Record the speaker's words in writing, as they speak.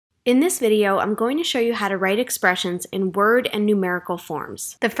In this video, I'm going to show you how to write expressions in word and numerical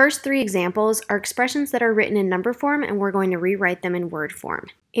forms. The first three examples are expressions that are written in number form, and we're going to rewrite them in word form.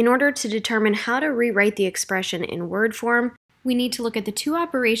 In order to determine how to rewrite the expression in word form, we need to look at the two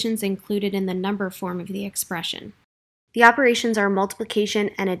operations included in the number form of the expression. The operations are multiplication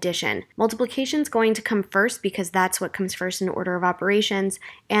and addition. Multiplication is going to come first because that's what comes first in order of operations,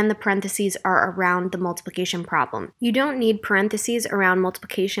 and the parentheses are around the multiplication problem. You don't need parentheses around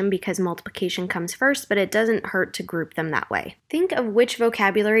multiplication because multiplication comes first, but it doesn't hurt to group them that way. Think of which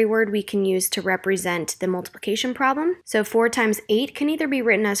vocabulary word we can use to represent the multiplication problem. So 4 times 8 can either be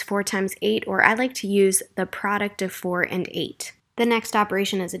written as 4 times 8, or I like to use the product of 4 and 8. The next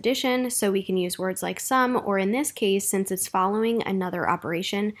operation is addition, so we can use words like sum, or in this case, since it's following another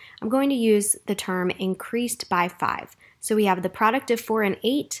operation, I'm going to use the term increased by 5. So we have the product of 4 and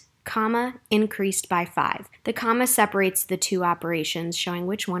 8, comma, increased by 5. The comma separates the two operations, showing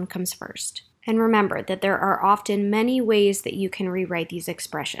which one comes first. And remember that there are often many ways that you can rewrite these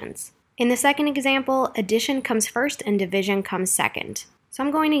expressions. In the second example, addition comes first and division comes second. So I'm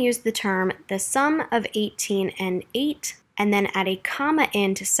going to use the term the sum of 18 and 8, and then add a comma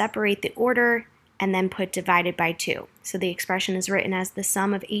in to separate the order, and then put divided by 2. So the expression is written as the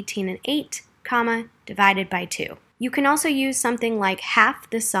sum of 18 and 8, comma, divided by 2. You can also use something like half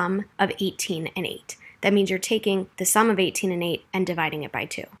the sum of 18 and 8. That means you're taking the sum of 18 and 8 and dividing it by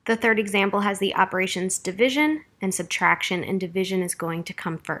 2. The third example has the operations division and subtraction, and division is going to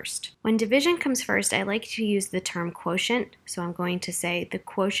come first. When division comes first, I like to use the term quotient, so I'm going to say the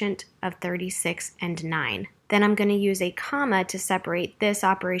quotient of 36 and 9. Then I'm going to use a comma to separate this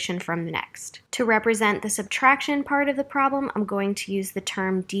operation from the next. To represent the subtraction part of the problem, I'm going to use the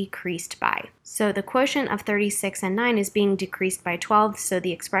term decreased by. So the quotient of 36 and 9 is being decreased by 12, so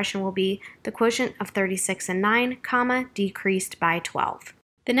the expression will be the quotient of 36 and 9, comma, decreased by 12.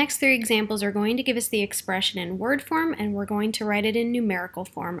 The next three examples are going to give us the expression in word form, and we're going to write it in numerical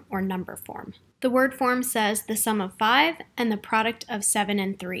form or number form. The word form says the sum of 5 and the product of 7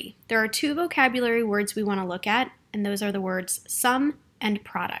 and 3. There are two vocabulary words we want to look at, and those are the words sum and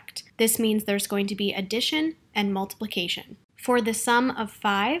product. This means there's going to be addition and multiplication. For the sum of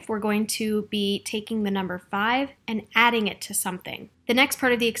 5, we're going to be taking the number 5 and adding it to something. The next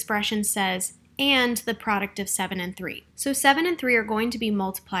part of the expression says and the product of 7 and 3. So 7 and 3 are going to be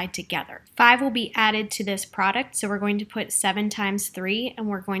multiplied together. 5 will be added to this product, so we're going to put 7 times 3, and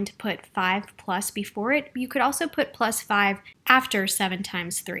we're going to put 5 plus before it. You could also put plus 5 after 7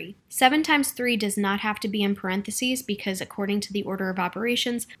 times 3. 7 times 3 does not have to be in parentheses because according to the order of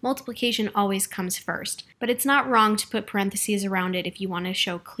operations, multiplication always comes first. But it's not wrong to put parentheses around it if you want to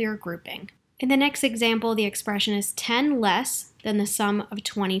show clear grouping. In the next example, the expression is 10 less than the sum of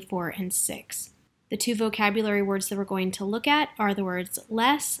 24 and 6. The two vocabulary words that we're going to look at are the words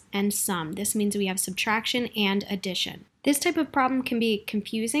less and sum. This means we have subtraction and addition. This type of problem can be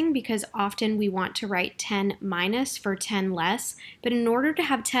confusing because often we want to write 10 minus for 10 less, but in order to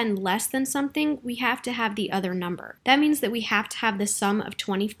have 10 less than something, we have to have the other number. That means that we have to have the sum of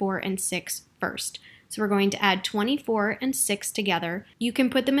 24 and 6 first. So we're going to add 24 and 6 together. You can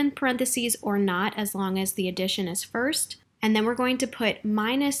put them in parentheses or not as long as the addition is first. And then we're going to put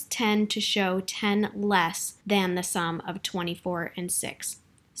minus 10 to show 10 less than the sum of 24 and 6.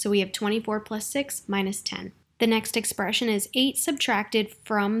 So we have 24 plus 6 minus 10. The next expression is 8 subtracted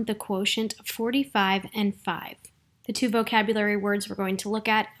from the quotient of 45 and 5. The two vocabulary words we're going to look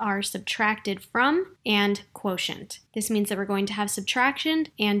at are subtracted from and quotient. This means that we're going to have subtraction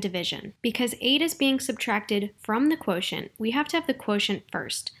and division. Because 8 is being subtracted from the quotient, we have to have the quotient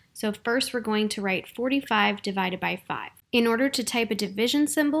first. So first we're going to write 45 divided by 5. In order to type a division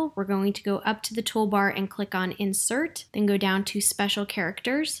symbol, we're going to go up to the toolbar and click on Insert, then go down to Special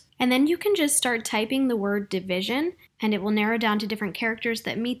Characters, and then you can just start typing the word division, and it will narrow down to different characters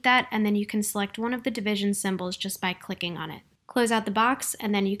that meet that, and then you can select one of the division symbols just by clicking on it. Close out the box,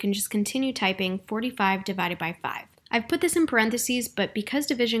 and then you can just continue typing 45 divided by 5. I've put this in parentheses, but because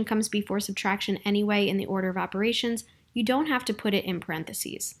division comes before subtraction anyway in the order of operations, you don't have to put it in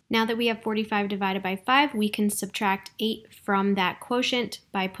parentheses. Now that we have 45 divided by 5, we can subtract 8 from that quotient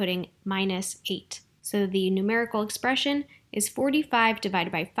by putting minus 8. So the numerical expression is 45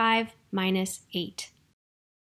 divided by 5 minus 8.